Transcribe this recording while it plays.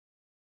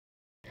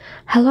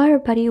Hello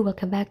everybody,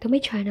 welcome back to my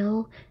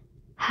channel.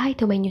 Hi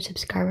to my new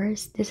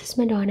subscribers, this is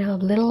Madonna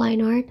of Little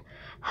Line Art,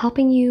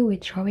 helping you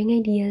with drawing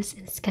ideas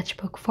and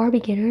sketchbook for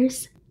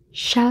beginners.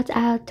 Shout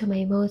out to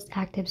my most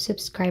active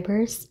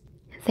subscribers.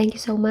 Thank you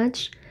so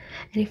much.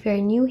 And if you're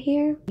new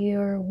here,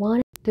 you're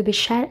wanting to be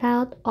shout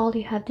out, all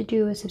you have to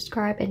do is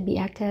subscribe and be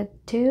active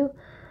to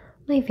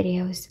my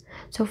videos.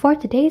 So for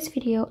today's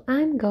video,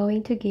 I'm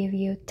going to give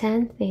you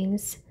 10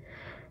 things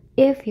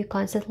if you're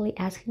constantly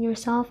asking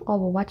yourself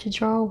over what to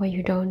draw when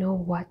you don't know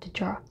what to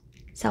draw.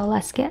 So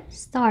let's get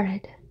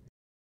started.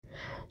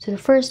 So the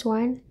first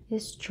one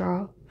is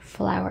draw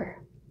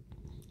flower.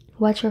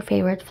 What's your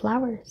favorite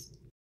flowers?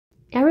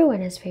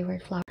 Everyone has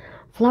favorite flowers.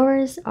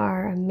 Flowers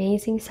are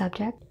amazing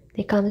subject.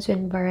 They come with a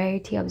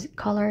variety of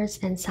colors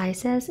and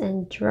sizes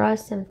and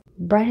draws them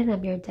brighten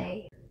up your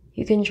day.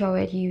 You can draw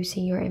it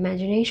using your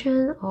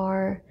imagination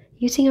or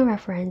using a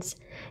reference.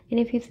 And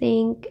if you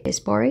think it's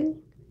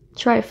boring,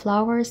 try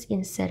flowers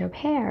instead of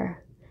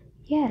hair.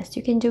 Yes,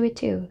 you can do it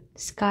too.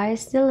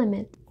 Sky's the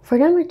limit. For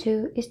number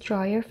 2 is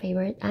draw your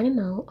favorite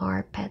animal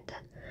or pet.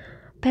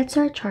 Pets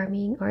are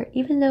charming, or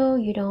even though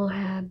you don't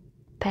have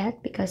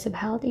pet because of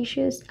health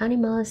issues,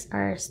 animals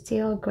are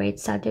still great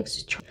subjects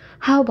to draw.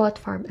 How about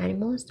farm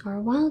animals or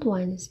wild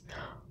ones?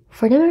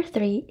 For number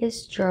 3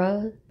 is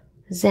draw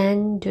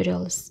Zen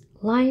doodles.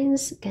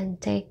 Lines can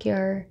take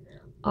your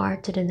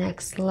art to the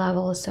next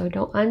level, so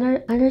don't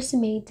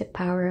underestimate the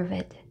power of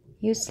it.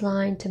 Use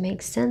line to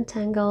make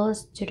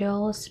centangles,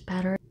 doodles,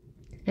 patterns.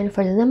 And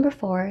for the number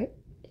 4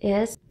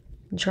 is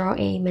draw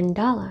a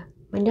mandala.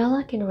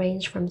 Mandala can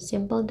range from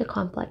simple to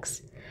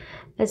complex.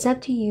 It's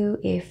up to you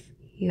if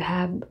you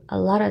have a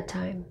lot of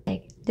time.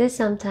 Like this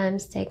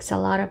sometimes takes a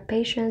lot of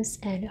patience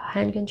and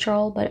hand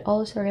control, but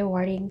also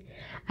rewarding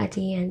at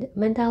the end.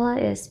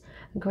 Mandala is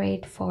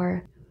great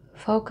for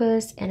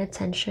focus and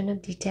attention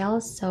of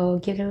details, so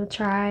give them a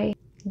try.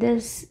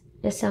 This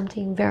is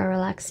something very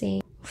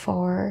relaxing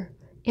for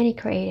any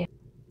creative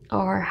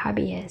or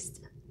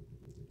hobbyist.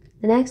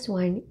 The next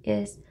one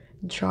is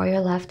draw your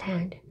left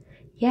hand.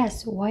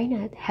 Yes, why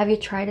not? Have you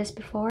tried this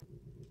before?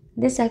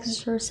 This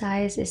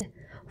exercise is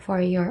for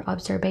your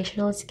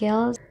observational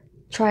skills.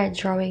 Try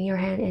drawing your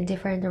hand in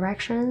different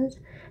directions.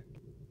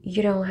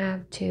 You don't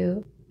have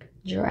to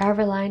draw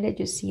every line that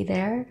you see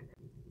there,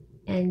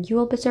 and you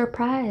will be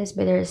surprised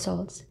by the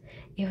results.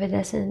 If it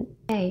doesn't,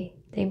 hey,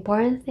 the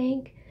important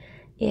thing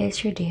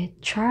is you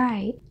did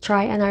try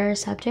another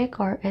subject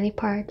or any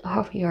part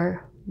of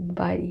your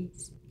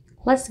bodies.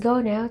 Let's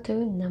go now to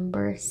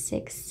number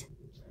 6.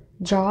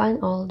 Draw an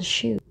old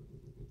shoe.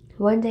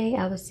 One day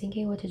I was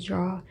thinking what to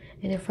draw,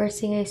 and the first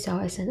thing I saw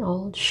is an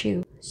old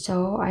shoe,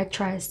 so I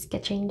tried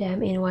sketching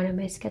them in one of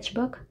my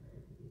sketchbook.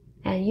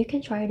 And you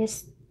can try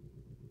this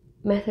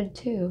method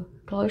too.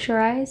 Close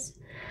your eyes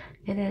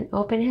and then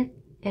open it,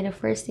 and the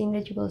first thing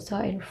that you will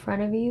saw in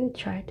front of you,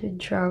 try to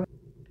draw.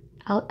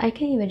 I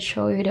can even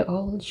show you the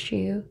old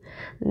shoe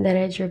that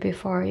I drew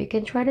before. You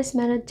can try this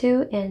method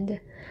too, and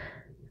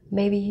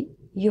maybe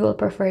you will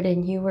prefer the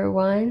newer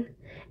one,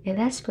 and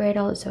that's great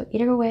also.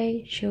 Either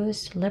way,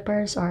 shoes,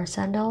 slippers, or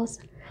sandals,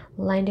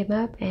 line them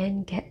up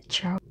and get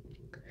drawn.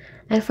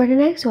 And for the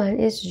next one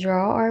is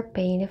draw or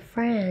paint a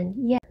friend.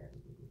 Yeah,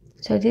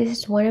 so this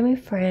is one of my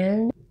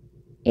friends.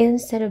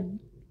 Instead of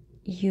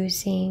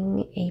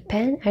using a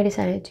pen, I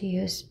decided to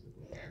use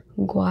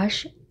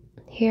gouache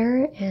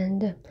here,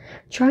 and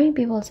drawing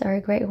people are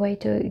a great way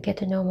to get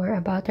to know more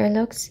about their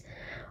looks,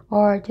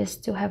 or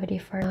just to have a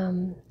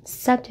different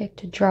subject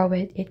to draw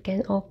with. It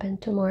can open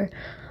to more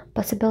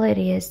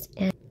possibilities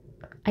and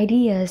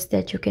ideas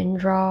that you can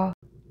draw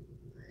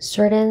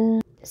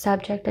certain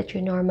subject that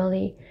you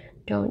normally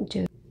don't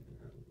do.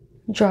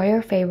 Draw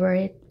your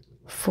favorite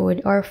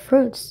food or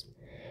fruits.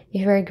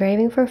 If you're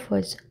craving for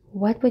foods,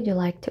 what would you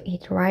like to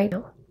eat right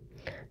now?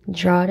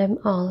 Draw them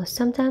all.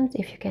 Sometimes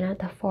if you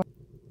cannot afford,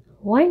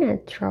 why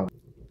not draw?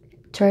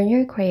 Turn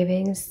your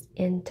cravings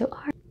into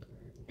art.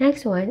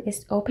 Next one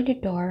is open the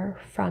door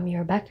from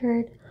your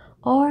backyard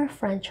or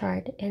front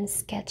yard and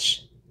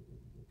sketch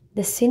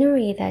the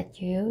scenery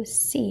that you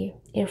see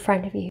in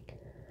front of you.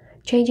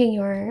 Changing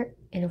your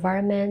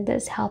environment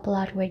does help a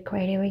lot with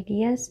creative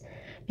ideas,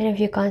 and if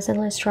you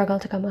constantly struggle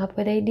to come up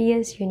with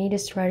ideas, you need a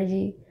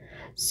strategy.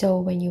 So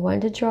when you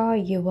want to draw,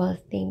 you will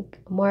think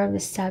more of the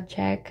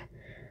subject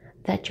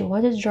that you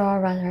want to draw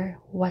rather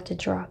what to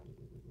draw.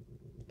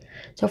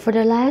 So for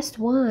the last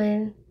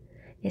one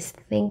is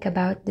think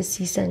about the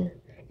season.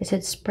 Is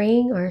it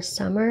spring or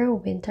summer,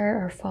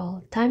 winter or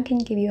fall? Time can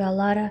give you a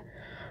lot of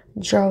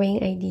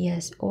drawing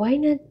ideas. Why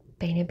not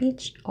paint a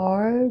beach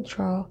or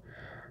draw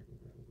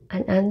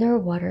an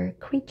underwater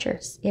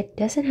creatures? It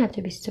doesn't have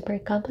to be super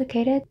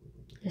complicated.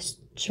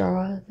 Just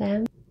draw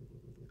them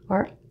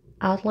or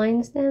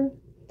outlines them,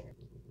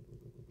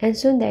 and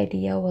soon the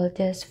idea will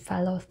just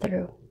follow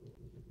through.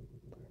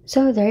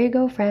 So there you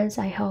go, friends.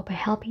 I hope I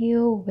help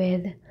you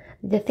with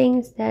the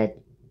things that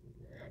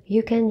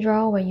you can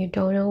draw when you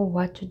don't know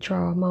what to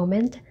draw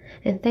moment.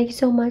 And thank you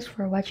so much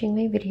for watching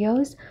my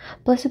videos.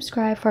 Please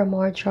subscribe for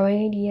more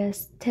drawing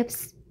ideas,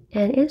 tips,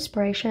 and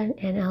inspiration,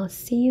 and I'll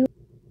see you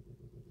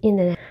in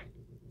the next.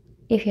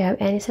 If you have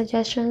any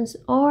suggestions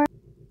or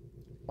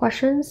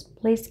questions,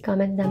 please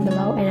comment down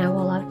below and I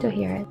will love to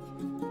hear it.